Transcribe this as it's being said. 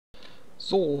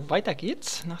So, weiter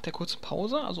geht's nach der kurzen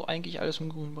Pause. Also eigentlich alles im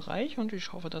grünen Bereich und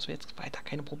ich hoffe, dass wir jetzt weiter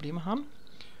keine Probleme haben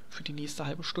für die nächste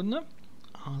halbe Stunde.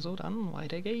 Also dann,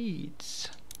 weiter geht's.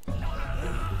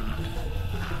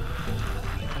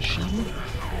 Verschieben.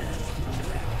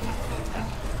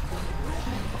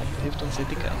 Warum hilft uns der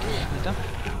Dicke eigentlich nicht weiter?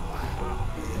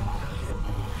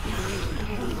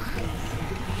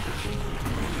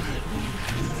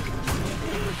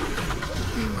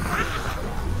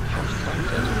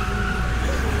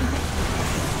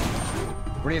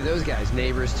 Were any of those guys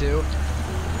neighbors too?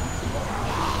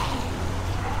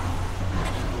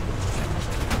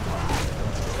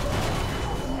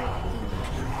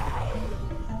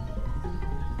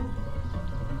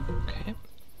 Okay.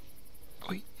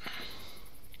 Ui.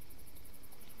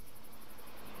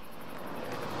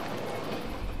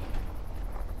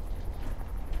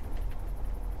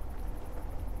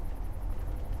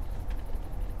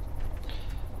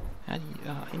 Ja, die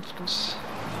Einfluss,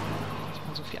 dass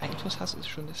man so viel Einfluss hat, ist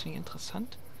schon deswegen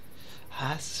interessant.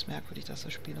 Ah, es ist merkwürdig, dass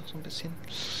das Spiel noch so ein bisschen...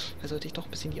 Da sollte ich doch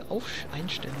ein bisschen die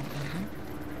Einstellung ändern.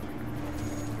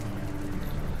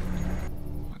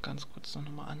 Mal ganz kurz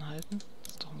nochmal anhalten.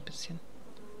 Das ist doch ein bisschen...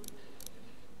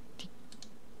 Die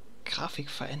Grafik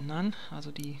verändern,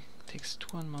 also die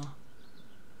Texturen mal...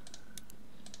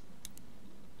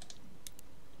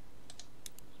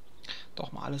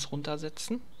 Doch mal alles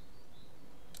runtersetzen.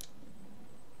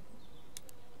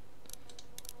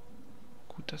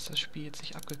 Dass das Spiel jetzt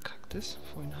nicht abgekackt ist.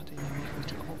 Vorhin hatte ich nämlich, wo ich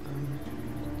die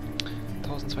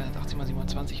 1280 x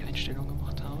 27 Einstellungen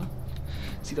gemacht habe.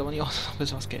 Sieht aber nicht aus, als ob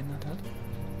es was geändert hat.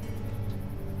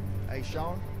 Hey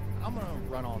Sean, I'm gonna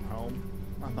run on home.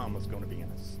 My mama's gonna be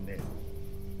in a sniff.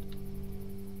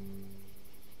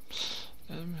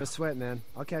 No sweat, man.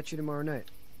 I'll catch you tomorrow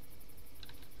night.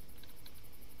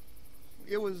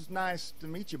 It was nice to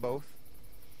meet you both.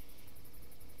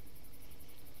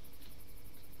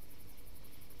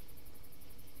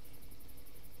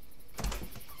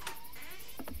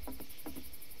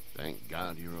 Thank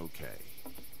God you're okay.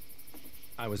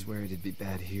 I was worried it'd be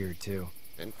bad here, too.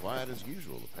 Been quiet as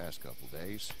usual the past couple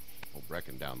days. Old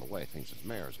Brecken down the way thinks his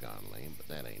mare's gone lame, but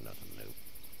that ain't nothing new.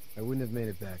 I wouldn't have made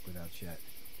it back without Chet.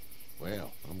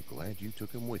 Well, I'm glad you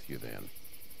took him with you then.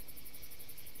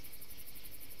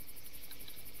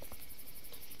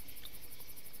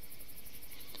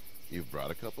 You've brought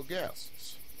a couple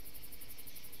guests.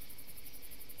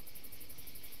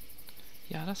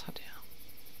 Ja, das hat er.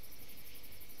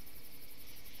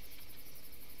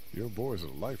 Your boy's a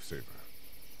lifesaver.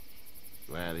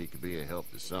 Glad he could be a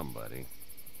help to somebody.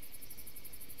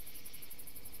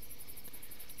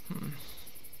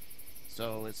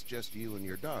 So it's just you and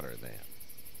your daughter then?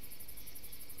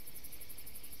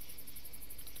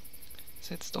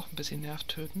 Ist jetzt doch ein bisschen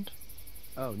nervtötend.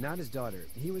 Oh, not his daughter.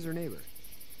 He was her neighbor.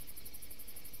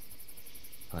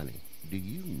 Honey, do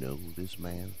you know this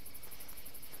man?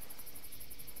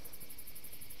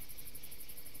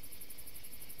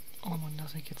 Oh Mann,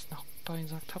 dass ich jetzt nach Bein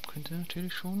gesagt habe, könnte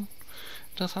natürlich schon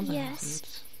interessant sein, was sie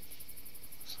jetzt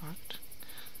sagt.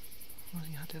 Aber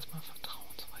sie hat erstmal Vertrauen,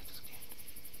 soweit es geht.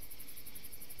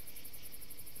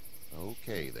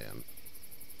 Okay then.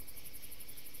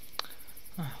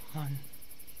 Ah, Mann.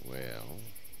 Well,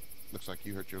 looks like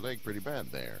you hurt your leg pretty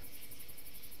bad there.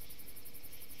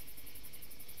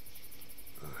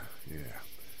 Yeah,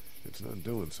 it's not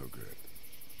doing so good.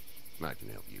 I can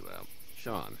help you out.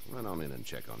 Sean, run on in and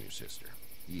check on your sister.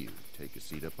 You, take a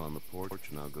seat up on the porch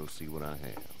and I'll go see what I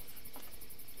have.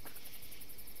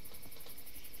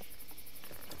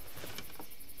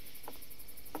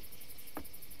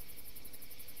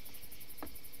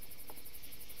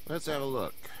 Let's have a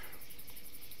look.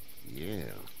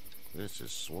 Yeah, this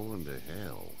is swollen to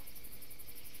hell.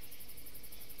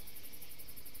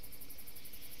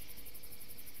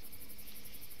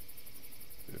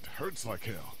 It hurts like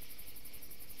hell.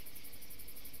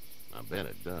 I bet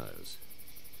it does.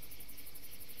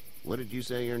 What did you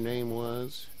say your name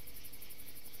was?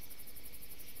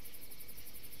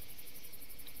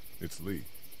 It's Lee.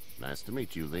 Nice to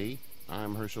meet you, Lee.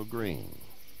 I'm Herschel Greene.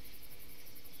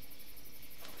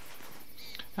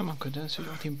 Ja, man könnte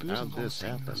natürlich auch den Bösen How'd this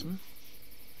raushängen happen? lassen.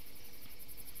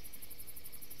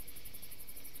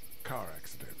 Car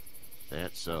accident.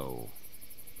 That's so.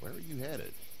 Where were you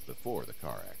headed before the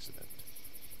car accident?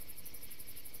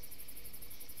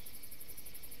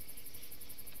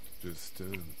 Just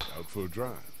out for a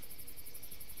drive.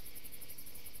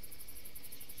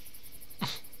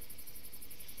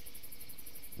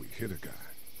 We hit a guy.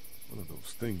 One of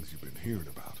those things you've been hearing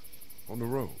about. On the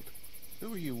road. Who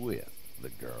were you with? The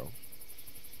girl?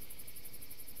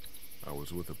 I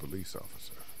was with a police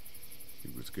officer. He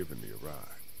was giving me a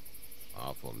ride.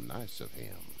 Awful nice of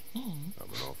him. Mhm. I'm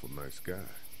an awful nice guy.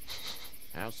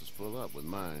 House is full up with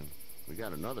mine. We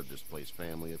got another displaced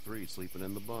family of 3 sleeping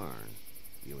in the barn.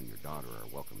 You and your daughter are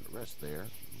welcome to rest there,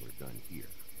 and we're done here.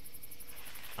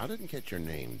 I didn't catch your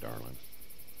name, darling.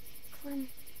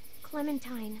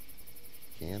 Clementine.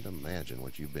 Can't imagine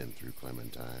what you've been through,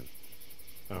 Clementine.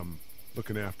 I'm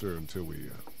looking after her until we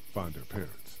find her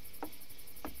parents.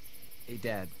 Hey,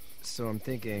 Dad. So I'm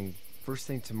thinking, first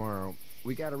thing tomorrow,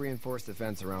 we gotta reinforce the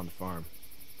fence around the farm.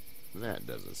 That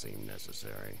doesn't seem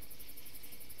necessary.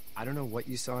 I don't know what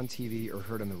you saw on TV or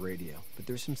heard on the radio, but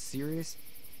there's some serious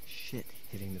shit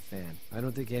hitting the fan. I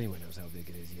don't think anyone knows how big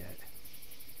it is yet.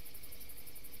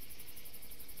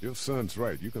 Your son's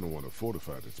right. You're gonna want to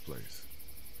fortify this place.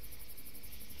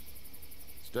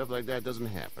 Stuff like that doesn't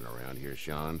happen around here,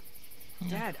 Sean.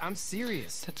 Dad, I'm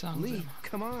serious. Das sagen sie Lee, immer.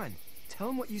 come on. Tell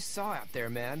him what you saw out there,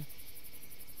 man.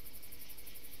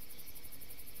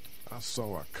 I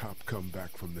saw a cop come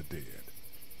back from the dead.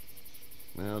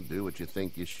 Well, do what you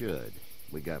think you should.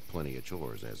 We got plenty of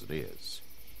chores as it is.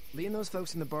 Lee and those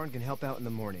folks in the barn can help out in the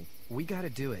morning. We gotta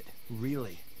do it.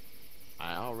 Really.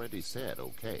 I already said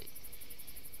okay.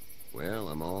 Well,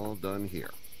 I'm all done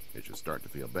here. It should start to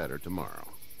feel better tomorrow.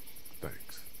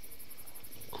 Thanks.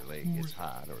 If your leg gets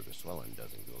hot or the swelling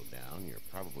doesn't go down, you're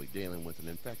probably dealing with an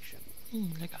infection.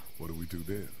 Lecker. What do we do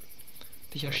then?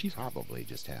 Dich They'll erschießen. probably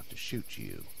just have to shoot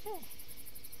you.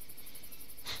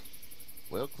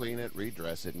 We'll clean it,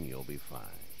 redress it, and you'll be fine.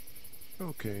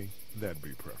 Okay, that'd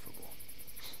be preferable.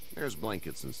 There's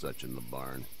blankets and such in the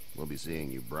barn. We'll be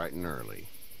seeing you bright and early.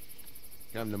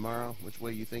 Come tomorrow, which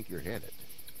way you think you're headed?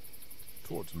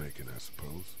 Towards Macon, I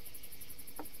suppose.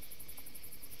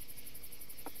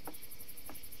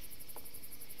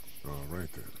 All right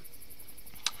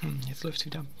then. Jetzt läuft es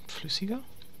wieder flüssiger.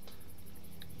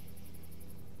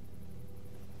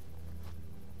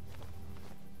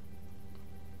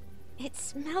 It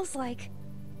smells like...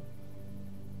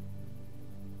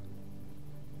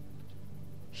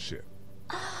 Shit.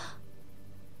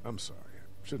 I'm sorry.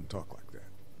 I shouldn't talk like that.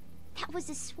 That was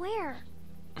a swear.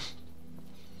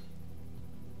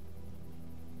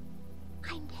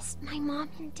 I missed my mom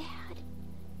and dad.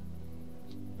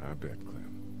 I bet,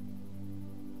 Clem.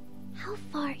 How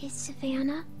far is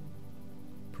Savannah?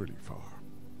 Pretty far.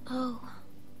 Oh,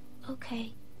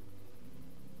 okay.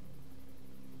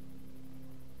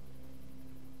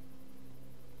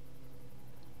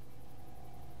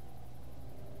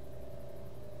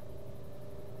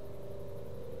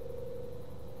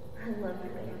 I love you,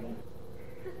 baby.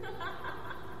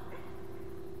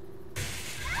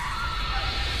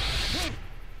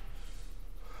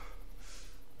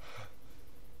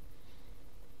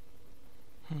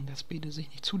 Dass beide sich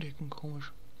nicht zudecken,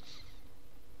 komisch.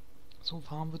 So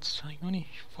warm wird es wahrscheinlich noch nicht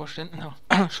vorstellen in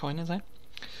der Scheune sein.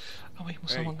 Aber ich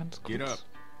muss noch mal ganz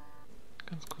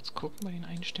kurz gucken bei den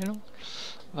Einstellungen.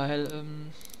 Weil,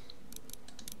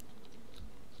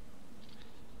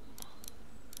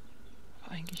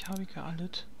 eigentlich habe ich ja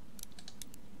alles.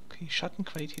 Okay,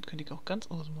 Schattenqualität könnte ich auch ganz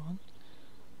ausmachen.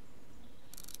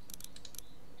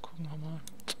 Gucken wir mal.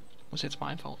 Muss jetzt mal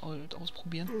einfach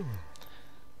ausprobieren.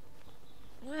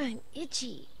 I'm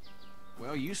itchy.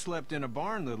 Well, you slept in a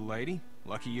barn, little lady.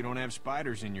 Lucky you don't have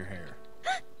spiders in your hair.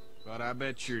 But I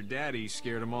bet your daddy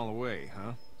scared them all away,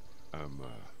 huh? I'm,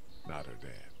 not her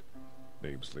dad.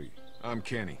 Name's Lee. I'm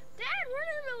Kenny. Dad, we're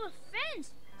in the middle of a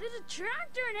fence. There's a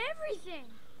tractor and everything.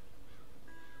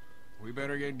 We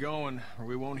better get going, or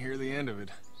we won't hear the end of it.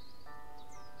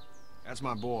 That's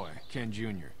my boy, Ken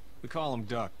Jr. We call him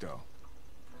Duck, though.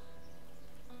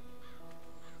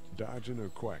 Dodging or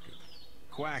quacking?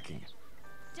 Quacking.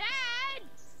 Dad!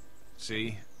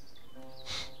 See?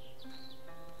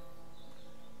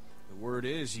 The word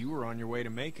is you were on your way to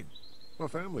Macon. My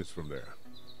family's from there.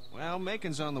 Well,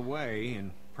 Macon's on the way,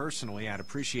 and personally, I'd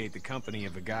appreciate the company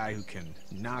of a guy who can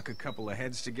knock a couple of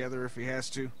heads together if he has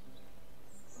to.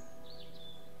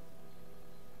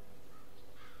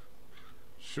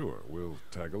 Sure, we'll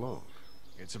tag along.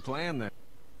 It's a plan, then.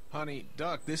 Honey,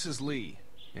 Duck, this is Lee.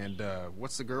 And,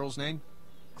 what's the girl's name?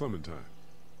 Clementine.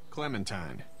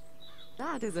 Clementine.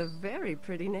 That is a very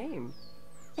pretty name.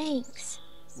 Thanks.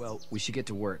 Well, we should get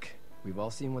to work. We've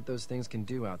all seen what those things can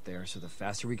do out there, so the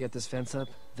faster we get this fence up,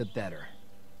 the better.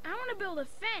 I want to build a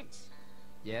fence.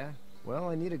 Yeah? Well,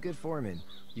 I need a good foreman.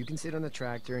 You can sit on the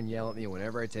tractor and yell at me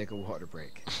whenever I take a water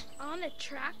break. On a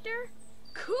tractor?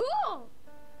 Cool!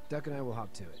 Duck and I will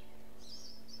hop to it.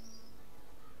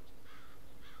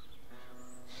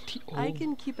 I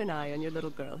can keep an eye on your little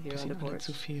girl here on the Bisschen alle porch.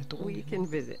 zu viel We Drogen. can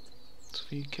visit. Zu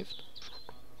viel gekifft.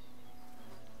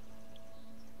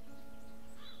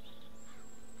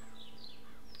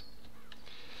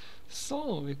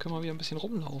 So, wir können mal wieder ein bisschen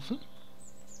rumlaufen.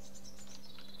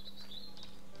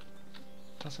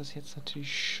 Das ist jetzt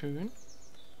natürlich schön.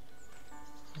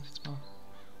 Und jetzt mal.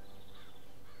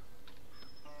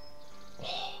 Oh,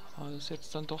 aber das ist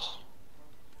jetzt dann doch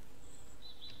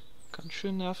ganz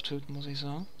schön nervtötend, muss ich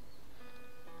sagen.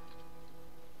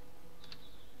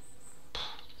 Puh,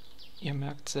 ihr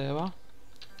merkt selber.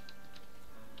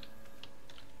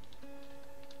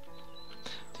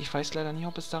 Ich weiß leider nicht,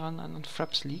 ob es daran an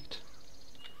Fraps liegt.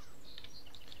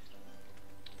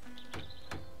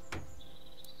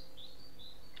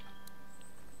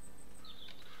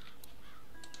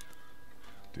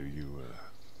 Do you,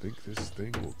 think this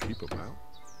thing will keep them out?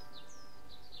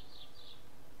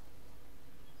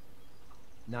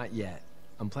 Not yet.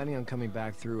 I'm planning on coming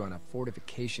back through on a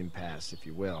fortification pass, if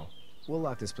you will. We'll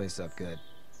lock this place up good.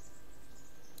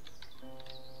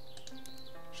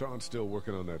 Sean's still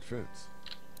working on that fence.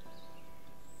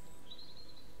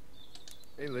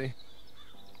 Hey, Lee.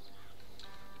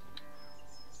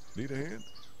 Need a hand?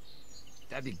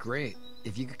 That'd be great.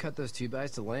 If you could cut those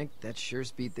 2x to length, that'd sure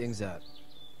speed things up.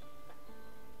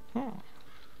 Hm.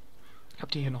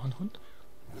 Habt ihr hier noch einen Hund?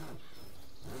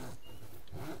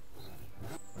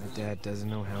 My dad doesn't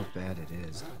know how bad it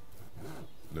is.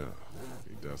 No,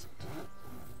 he doesn't.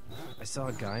 I saw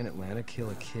a guy in Atlanta kill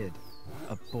a kid.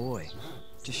 A boy.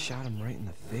 Just shot him right in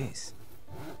the face.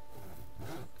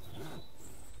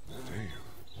 Damn.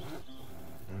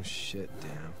 Oh shit,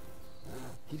 damn.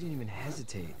 He didn't even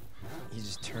hesitate. He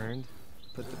just turned,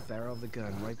 put the barrel of the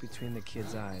gun right between the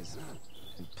kid's eyes,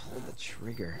 and pulled the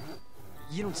trigger.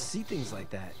 You don't see things like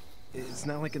that. It's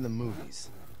not like in the movies.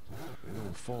 They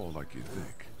don't fall like you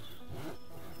think.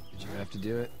 Did you have to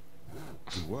do it?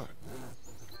 Do what?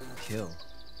 Kill.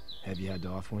 Have you had to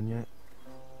off one yet?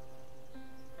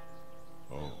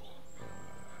 Oh,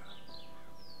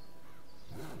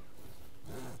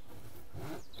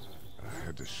 I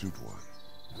had to shoot one.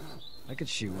 I could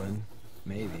shoot one.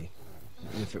 Maybe.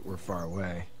 If it were far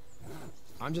away.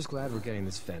 I'm just glad we're getting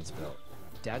this fence built.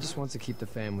 Dad just wants to keep the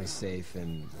family safe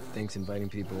and thinks inviting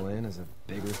people in is a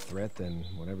bigger threat than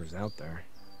whatever's out there.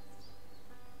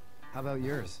 How about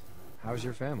yours? How's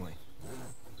your family?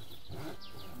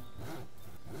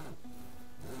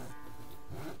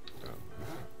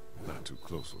 Not too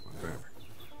close with my family.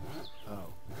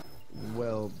 Oh.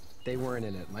 Well, they weren't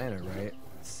in Atlanta, right?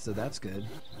 So that's good.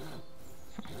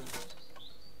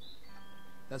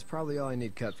 That's probably all I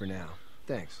need cut for now.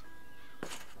 Thanks.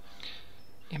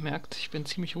 Ihr merkt, ich bin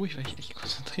ziemlich ruhig, weil ich echt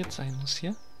konzentriert sein muss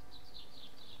hier.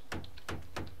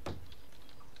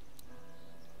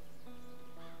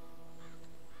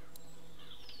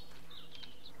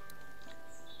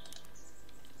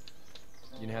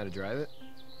 You know how to drive it?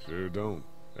 Sure don't.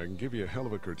 I can give you a hell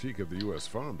of a critique of the U.S.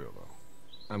 Farm Bill,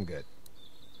 though. I'm good.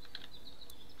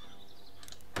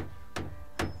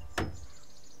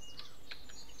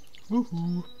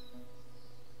 Wuhu.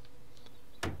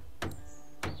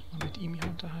 Mal mit ihm hier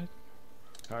unterhalten.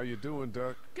 How you doing,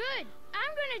 Duck? Good.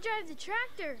 I'm gonna drive the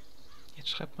tractor. Jetzt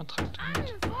schreibt man Traktor I'm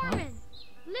mit. the foreman.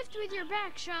 Lift with your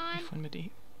back, Sean. Ich von mit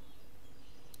E.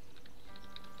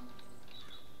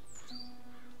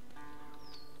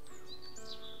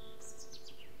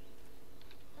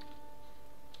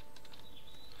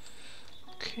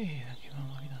 Okay, dann gehen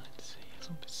wir mal wieder jetzt hier so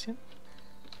ein bisschen.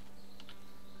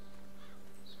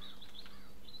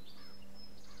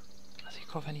 Also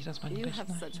ich hoffe nicht, dass mein You have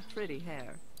Rechner such hier... pretty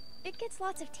hair. It gets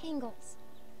lots of tangles.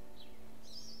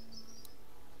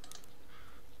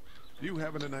 You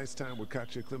having a nice time with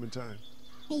Katja Clementine?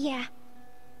 Yeah.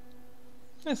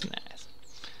 Das ist nice.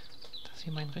 Dass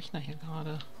hier mein Rechner hier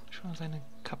gerade schon an seine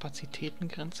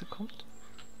Kapazitätengrenze kommt.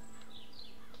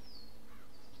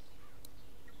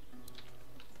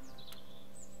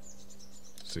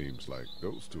 Seems like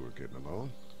those two are getting along.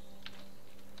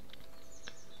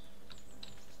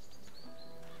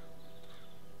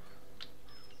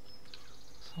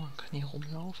 So, man kann hier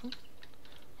rumlaufen.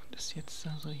 Und ist jetzt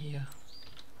also hier.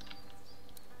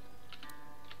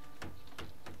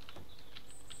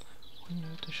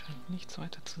 Unnötig scheint nichts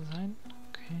weiter zu sein.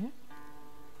 Okay.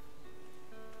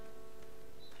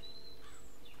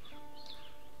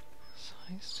 Das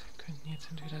heißt, wir könnten jetzt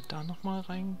entweder da nochmal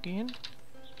reingehen.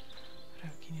 Oder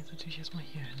wir gehen jetzt natürlich erstmal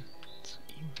hier hin. Zu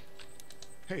ihm.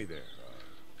 Hey there,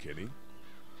 Kenny.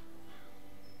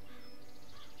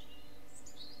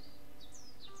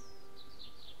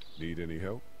 Need any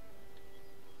help?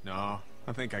 No,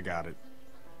 I think I got it.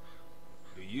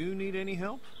 Do you need any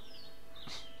help?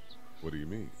 What do you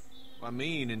mean? I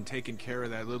mean, in taking care of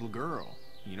that little girl.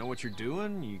 You know what you're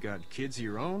doing? You got kids of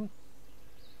your own?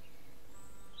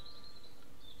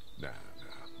 Nah,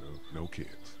 no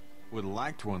kids. Would've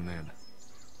liked one then.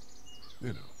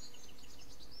 You know.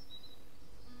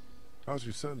 How's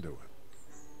your son doing?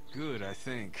 Good, I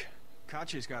think.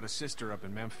 Katya's got a sister up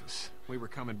in Memphis. We were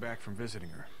coming back from visiting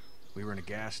her. We were in a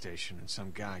gas station and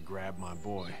some guy grabbed my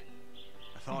boy.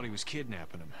 I thought he was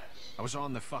kidnapping him. I was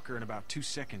on the fucker in about 2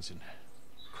 seconds and...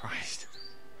 Christ.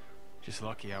 Just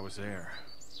lucky I was there.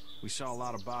 We saw a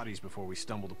lot of bodies before we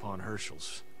stumbled upon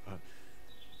Herschel's. But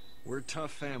we're a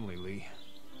tough family, Lee.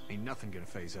 Ain't nothing gonna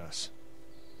faze us.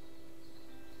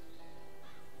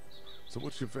 So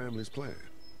what's your family's plan?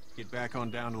 Get back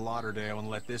on down to Lauderdale and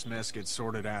let this mess get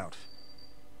sorted out.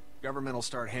 Government will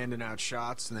start handing out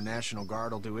shots and the National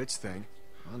Guard will do its thing.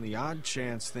 On the odd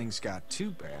chance things got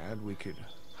too bad, we could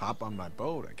hop on my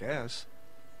boat, I guess.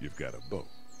 You've got a boat.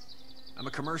 I'm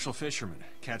a commercial fisherman,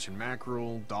 catching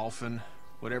mackerel, dolphin,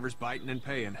 whatever's biting and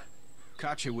paying.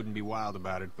 Katya wouldn't be wild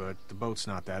about it, but the boat's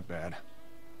not that bad.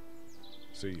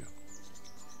 See you.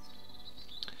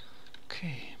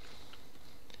 Okay.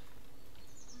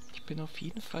 Ich bin auf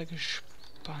jeden Fall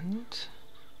gespannt.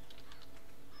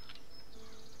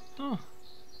 Oh.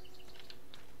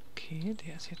 Okay,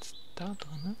 der ist jetzt da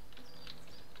drin. Ne?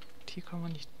 Hier kommen wir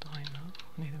nicht rein,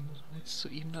 ne? Ne, dann müssen wir jetzt zu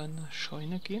ihm da in eine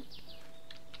Scheune gehen.